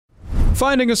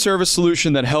Finding a service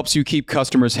solution that helps you keep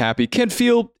customers happy can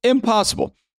feel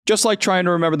impossible, just like trying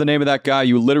to remember the name of that guy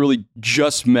you literally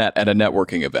just met at a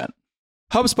networking event.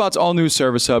 HubSpot's all-new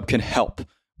Service Hub can help,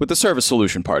 with the service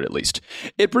solution part at least.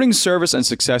 It brings service and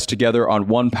success together on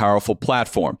one powerful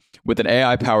platform, with an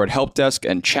AI-powered help desk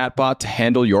and chatbot to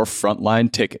handle your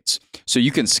frontline tickets, so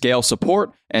you can scale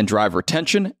support and drive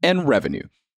retention and revenue.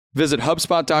 Visit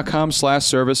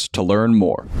HubSpot.com/service to learn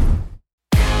more.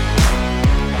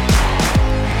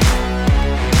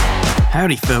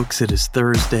 Howdy, folks. It is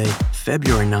Thursday,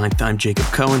 February 9th. I'm Jacob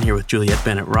Cohen here with Juliette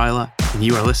Bennett-Rylah, and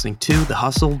you are listening to The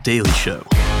Hustle Daily Show.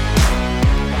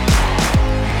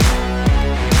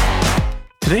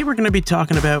 Today we're going to be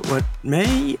talking about what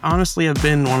may honestly have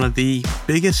been one of the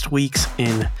biggest weeks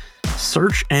in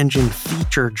search engine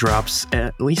feature drops,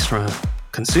 at least from a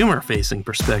consumer-facing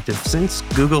perspective, since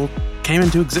Google came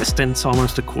into existence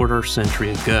almost a quarter century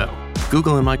ago.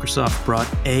 Google and Microsoft brought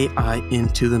AI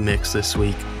into the mix this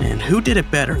week, and who did it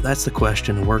better? That's the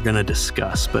question we're going to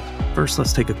discuss. But first,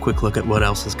 let's take a quick look at what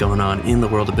else is going on in the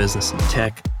world of business and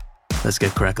tech. Let's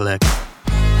get crack-a-lack.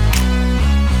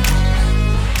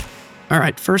 All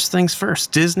right, first things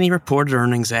first. Disney reported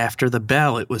earnings after the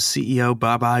bell. It was CEO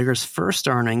Bob Iger's first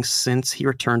earnings since he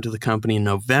returned to the company in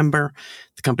November.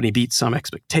 The company beat some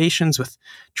expectations with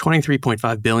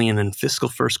 $23.5 billion in fiscal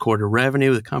first quarter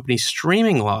revenue. The company's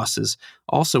streaming losses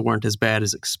also weren't as bad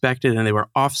as expected, and they were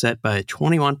offset by a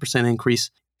 21%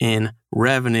 increase in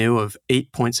revenue of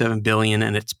 $8.7 billion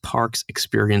in its parks,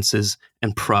 experiences,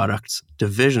 and products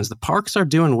divisions. The parks are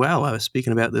doing well. I was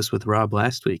speaking about this with Rob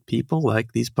last week. People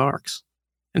like these parks.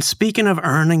 And speaking of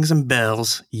earnings and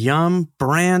bells, Yum!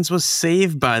 Brands was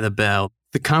saved by the bell.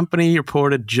 The company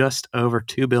reported just over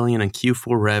 $2 billion in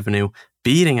Q4 revenue,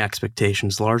 beating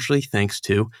expectations largely thanks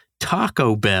to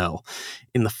Taco Bell.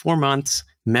 In the 4 months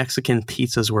Mexican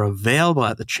pizzas were available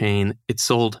at the chain, it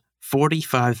sold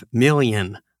 45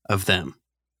 million of them.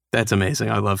 That's amazing.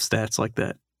 I love stats like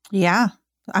that. Yeah.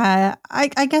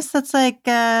 I guess that's like,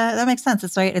 that makes sense.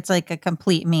 It's right. It's like a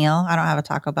complete meal. I don't have a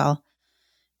Taco Bell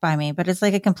by me, but it's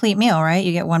like a complete meal, right?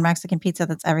 You get one Mexican pizza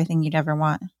that's everything you'd ever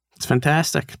want. It's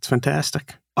fantastic. It's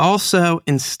fantastic. Also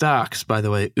in stocks, by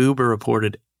the way, Uber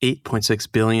reported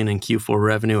 $8.6 billion in Q4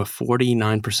 revenue, a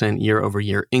 49%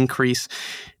 year-over-year increase.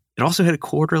 It also hit a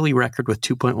quarterly record with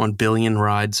 2.1 billion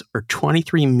rides, or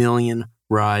 23 million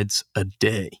rides a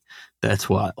day. That's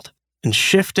wild. And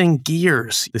shifting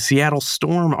gears, the Seattle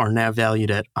Storm are now valued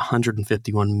at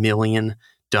 $151 million,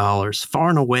 far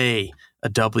and away a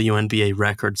WNBA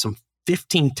record, some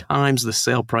 15 times the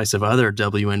sale price of other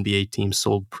WNBA teams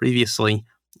sold previously.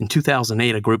 In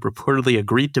 2008, a group reportedly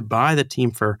agreed to buy the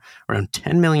team for around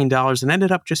 $10 million and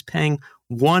ended up just paying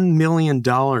 $1 million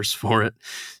for it,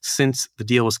 since the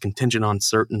deal was contingent on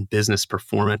certain business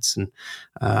performance. And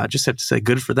I just have to say,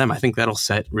 good for them. I think that'll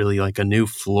set really like a new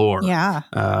floor in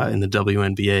the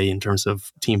WNBA in terms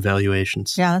of team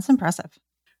valuations. Yeah, that's impressive.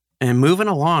 And moving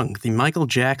along, the Michael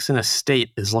Jackson estate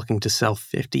is looking to sell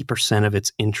 50% of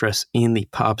its interest in the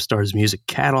pop star's music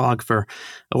catalog for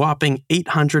a whopping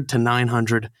 $800 to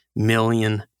 $900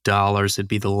 million. It'd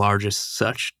be the largest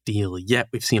such deal yet.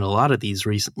 We've seen a lot of these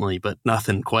recently, but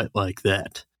nothing quite like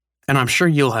that. And I'm sure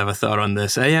you'll have a thought on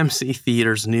this. AMC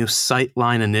Theater's new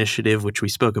Sightline initiative, which we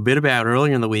spoke a bit about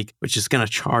earlier in the week, which is going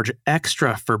to charge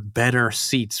extra for better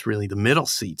seats, really the middle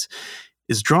seats,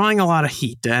 is drawing a lot of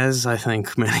heat, as I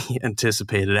think many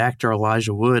anticipated. Actor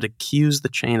Elijah Wood accused the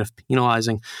chain of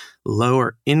penalizing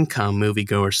lower-income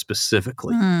moviegoers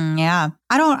specifically. Yeah,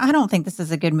 I don't think this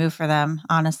is a good move for them,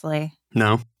 honestly.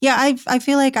 No? Yeah, I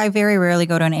feel like I very rarely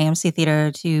go to an AMC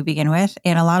theater to begin with,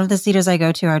 and a lot of the theaters I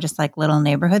go to are just like little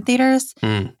neighborhood theaters,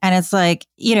 and it's like,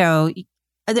 you know,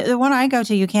 the one I go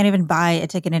to, you can't even buy a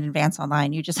ticket in advance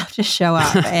online. You just have to show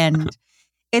up, and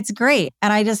it's great.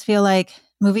 And I just feel like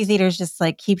movie theaters just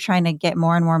like keep trying to get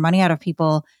more and more money out of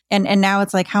people. And now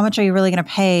it's like, how much are you really going to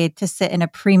pay to sit in a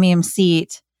premium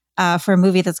seat for a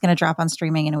movie that's going to drop on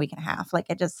streaming in a week and a half? Like,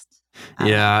 it just...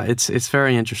 Yeah, it's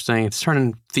very interesting. It's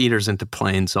turning theaters into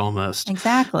planes almost.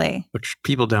 Exactly. Which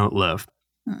people don't love.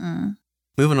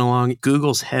 Moving along,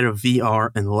 Google's head of VR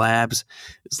and labs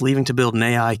is leaving to build an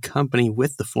AI company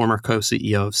with the former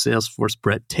co-CEO of Salesforce,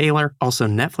 Bret Taylor. Also,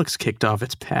 Netflix kicked off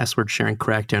its password-sharing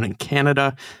crackdown in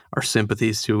Canada. Our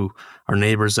sympathies to our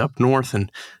neighbors up north.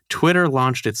 And Twitter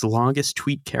launched its longest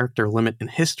tweet character limit in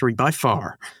history by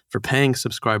far for paying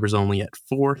subscribers only at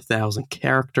 4,000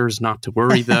 characters. Not to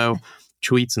worry, though.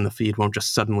 Tweets in the feed won't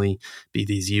just suddenly be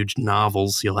these huge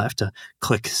novels. You'll have to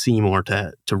click see more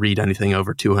to read anything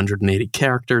over 280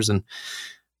 characters. And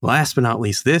last but not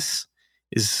least, this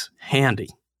is handy.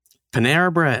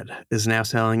 Panera Bread is now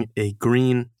selling a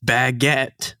green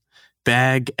baguette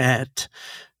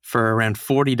for around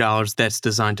 $40 that's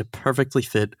designed to perfectly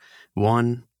fit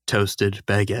one toasted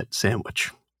baguette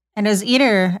sandwich. And as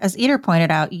Eater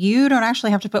pointed out, you don't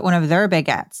actually have to put one of their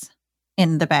baguettes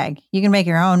in the bag. You can make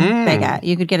your own baguette.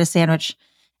 You could get a sandwich,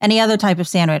 any other type of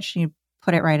sandwich. You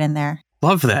put it right in there.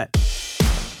 Love that.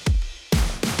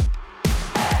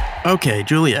 Okay,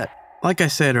 Juliet, like I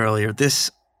said earlier,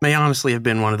 this may honestly have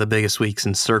been one of the biggest weeks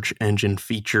in search engine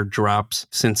feature drops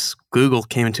since Google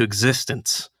came into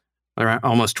existence around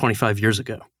almost 25 years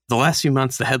ago. The last few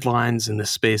months, the headlines in this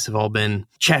space have all been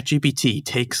ChatGPT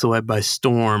takes the web by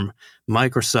storm,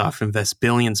 Microsoft invests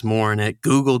billions more in it,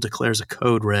 Google declares a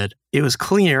code red. It was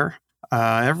clear,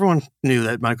 everyone knew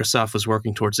that Microsoft was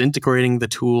working towards integrating the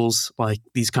tools, like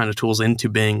these kind of tools, into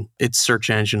Bing, its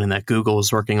search engine, and that Google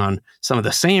was working on some of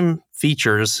the same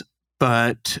features,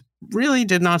 but really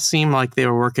did not seem like they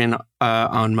were working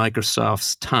on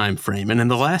Microsoft's time frame. And in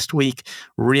the last week,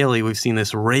 really, we've seen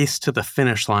this race to the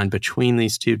finish line between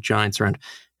these two giants around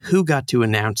who got to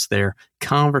announce their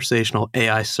conversational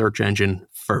AI search engine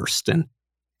first. And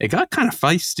it got kind of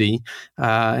feisty.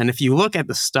 And if you look at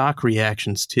the stock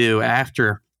reactions, too,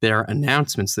 after their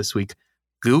announcements this week,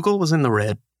 Google was in the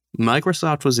red,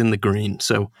 Microsoft was in the green.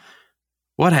 So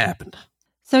what happened?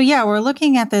 So yeah, we're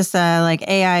looking at this like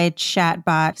AI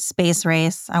chatbot space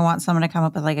race. I want someone to come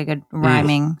up with like a good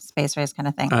rhyming space race kind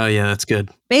of thing. Oh yeah, that's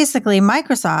good. Basically,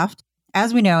 Microsoft,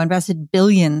 as we know, invested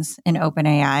billions in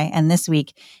OpenAI. And this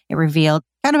week it revealed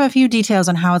kind of a few details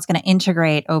on how it's going to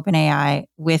integrate OpenAI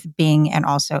with Bing and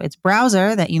also its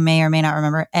browser that you may or may not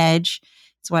remember, Edge.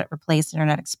 It's what replaced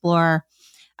Internet Explorer.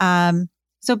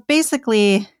 So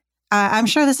basically, I'm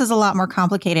sure this is a lot more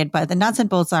complicated, but the nuts and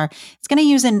bolts are it's going to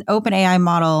use an OpenAI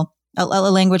model, a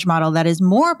language model that is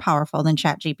more powerful than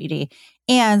ChatGPT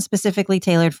and specifically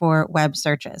tailored for web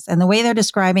searches. And the way they're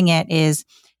describing it is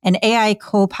an AI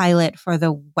co-pilot for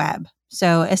the web.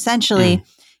 So essentially,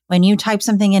 when you type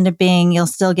something into Bing, you'll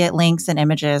still get links and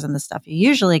images and the stuff you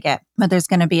usually get. But there's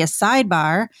going to be a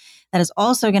sidebar that is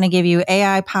also going to give you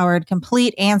AI-powered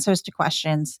complete answers to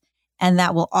questions. And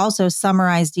that will also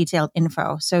summarize detailed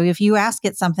info. So if you ask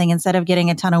it something, instead of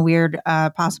getting a ton of weird,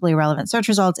 possibly irrelevant search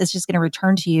results, it's just going to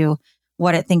return to you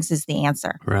what it thinks is the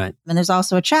answer. Right. And there's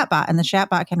also a chatbot, and the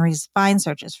chatbot can refine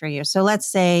searches for you. So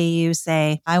let's say you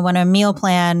say, I want a meal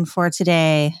plan for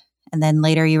today. And then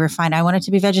later you refine, I want it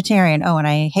to be vegetarian. Oh, and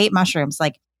I hate mushrooms.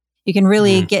 Like you can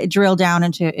really drill down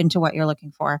into what you're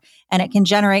looking for. And it can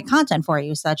generate content for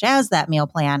you, such as that meal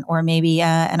plan, or maybe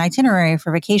an itinerary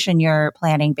for vacation you're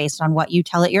planning based on what you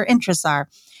tell it your interests are.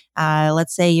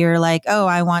 Let's say you're like, oh,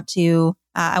 I want you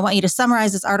to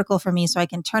summarize this article for me so I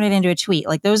can turn it into a tweet.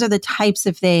 Like those are the types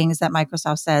of things that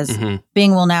Microsoft says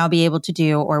Bing will now be able to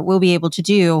do or will be able to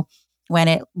do when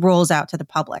it rolls out to the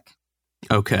public.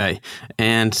 Okay.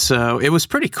 And so it was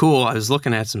pretty cool. I was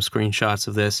looking at some screenshots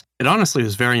of this. It honestly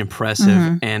was very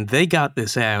impressive. And they got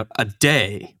this out a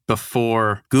day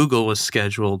before Google was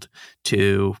scheduled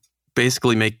to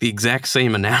basically make the exact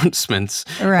same announcements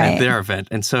at their event.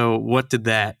 And so what did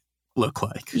that look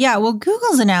like? Yeah, well,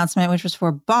 Google's announcement, which was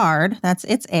for Bard, that's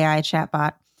its AI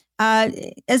chatbot.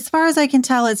 As far as I can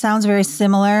tell, it sounds very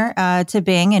similar to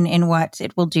Bing in what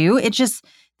it will do. It just...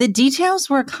 the details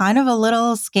were kind of a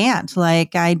little scant.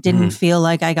 Like I didn't feel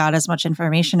like I got as much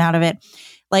information out of it.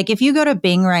 Like if you go to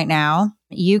Bing right now,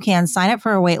 you can sign up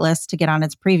for a wait list to get on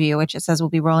its preview, which it says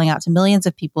will be rolling out to millions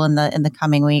of people in the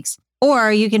coming weeks.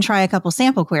 Or you can try a couple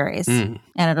sample queries and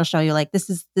it'll show you like, this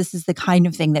is the kind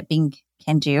of thing that Bing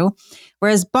can do.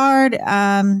 Whereas Bard,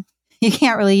 you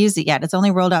can't really use it yet. It's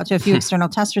only rolled out to a few external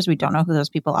testers. We don't know who those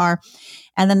people are.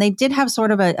 And then they did have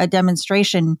sort of a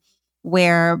demonstration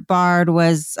where Bard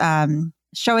was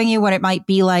showing you what it might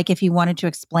be like if you wanted to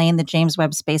explain the James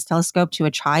Webb Space Telescope to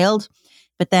a child.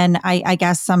 But then I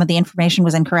guess some of the information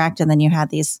was incorrect. And then you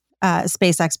had these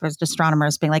space experts,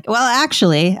 astronomers being like, well,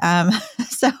 actually,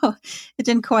 so it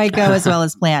didn't quite go as well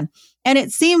as planned. And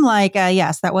it seemed like,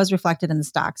 yes, that was reflected in the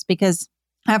stocks because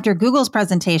after Google's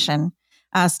presentation,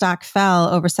 stock fell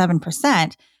over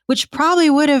 7%, which probably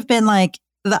would have been like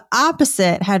the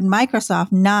opposite had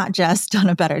Microsoft not just done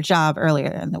a better job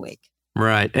earlier in the week.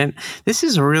 Right. And this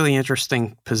is a really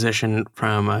interesting position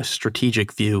from a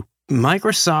strategic view.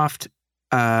 Microsoft,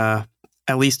 at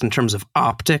least in terms of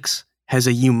optics, has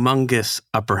a humongous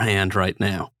upper hand right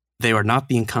now. They are not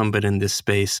the incumbent in this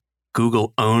space.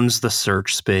 Google owns the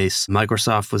search space.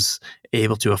 Microsoft was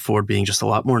able to afford being just a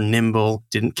lot more nimble,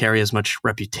 didn't carry as much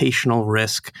reputational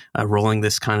risk rolling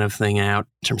this kind of thing out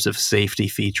in terms of safety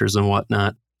features and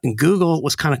whatnot. And Google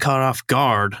was kind of caught off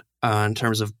guard in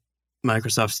terms of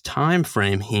Microsoft's time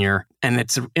frame here, and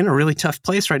it's in a really tough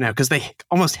place right now because they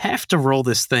almost have to roll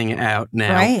this thing out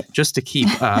now just to keep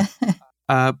up.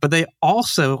 But they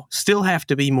also still have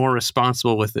to be more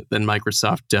responsible with it than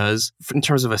Microsoft does in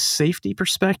terms of a safety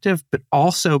perspective, but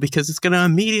also because it's going to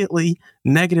immediately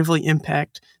negatively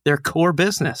impact their core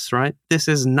business, right? This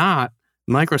is not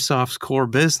Microsoft's core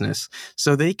business.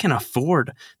 So they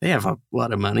have a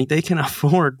lot of money. They can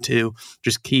afford to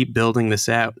just keep building this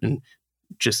out and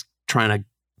just trying to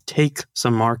take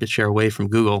some market share away from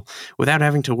Google without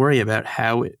having to worry about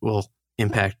how it will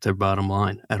impact their bottom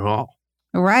line at all.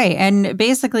 Right. And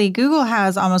basically, Google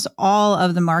has almost all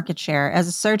of the market share. As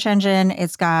a search engine,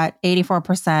 it's got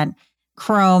 84%.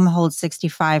 Chrome holds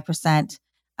 65%.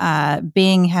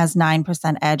 Bing has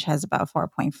 9%. Edge has about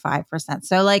 4.5%.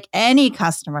 So like any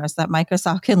customers that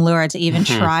Microsoft can lure to even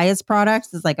try its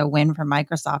products is like a win for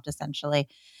Microsoft, essentially.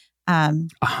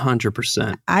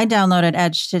 100%. I downloaded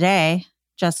Edge today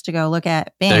just to go look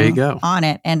at Bing on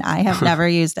it, and I have never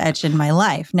used Edge in my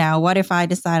life. Now, what if I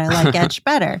decide I like Edge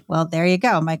better? Well, there you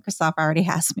go. Microsoft already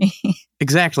has me.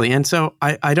 Exactly. And so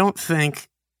I don't think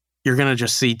you're going to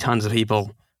just see tons of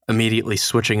people immediately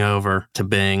switching over to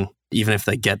Bing, even if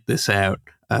they get this out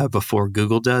before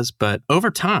Google does. But over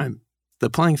time, the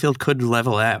playing field could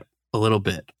level out a little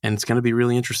bit. And it's going to be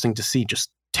really interesting to see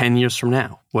just 10 years from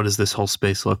now, what does this whole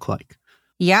space look like?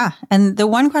 Yeah. And the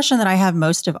one question that I have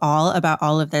most of all about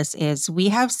all of this is we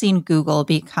have seen Google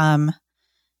become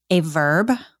a verb.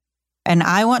 And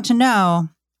I want to know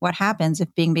what happens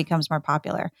if Bing becomes more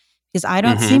popular, because I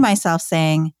don't see myself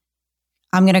saying,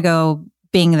 I'm going to go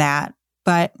Bing that.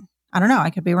 But I don't know. I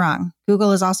could be wrong.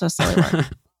 Google is also a silly word.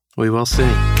 We will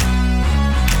see.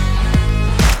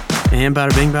 And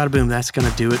bada bing, bada boom, that's going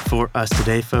to do it for us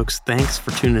today, folks. Thanks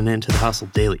for tuning in to the Hustle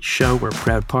Daily Show. We're a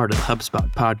proud part of the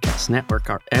HubSpot Podcast Network.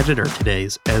 Our editor today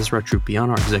is Ezra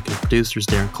Trupiano. Our executive producer is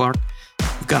Darren Clark.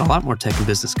 We've got a lot more tech and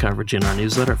business coverage in our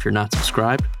newsletter. If you're not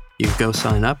subscribed, you can go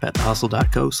sign up at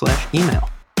thehustle.co/email.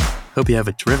 Hope you have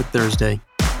a terrific Thursday.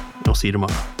 We'll see you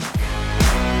tomorrow.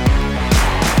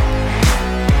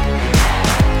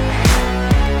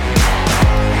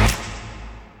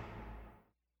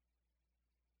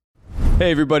 Hey,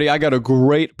 everybody, I got a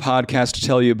great podcast to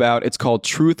tell you about. It's called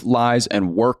Truth, Lies,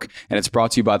 and Work, and it's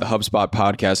brought to you by the HubSpot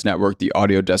Podcast Network, the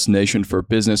audio destination for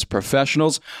business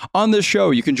professionals. On this show,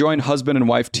 you can join husband and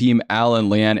wife team Al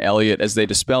and Leanne Elliott as they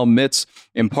dispel myths,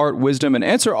 impart wisdom, and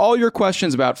answer all your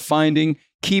questions about finding,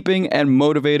 keeping, and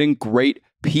motivating great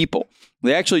people.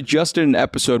 They actually just did an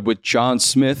episode with John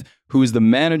Smith, who is the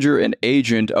manager and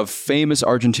agent of famous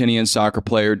Argentinian soccer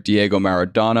player Diego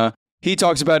Maradona. He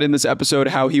talks about in this episode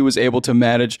how he was able to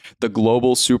manage the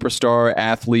global superstar,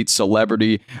 athlete,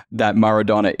 celebrity that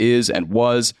Maradona is and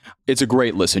was. It's a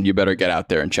great listen. You better get out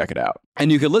there and check it out.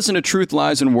 And you can listen to Truth,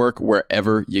 Lies, and Work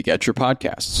wherever you get your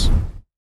podcasts.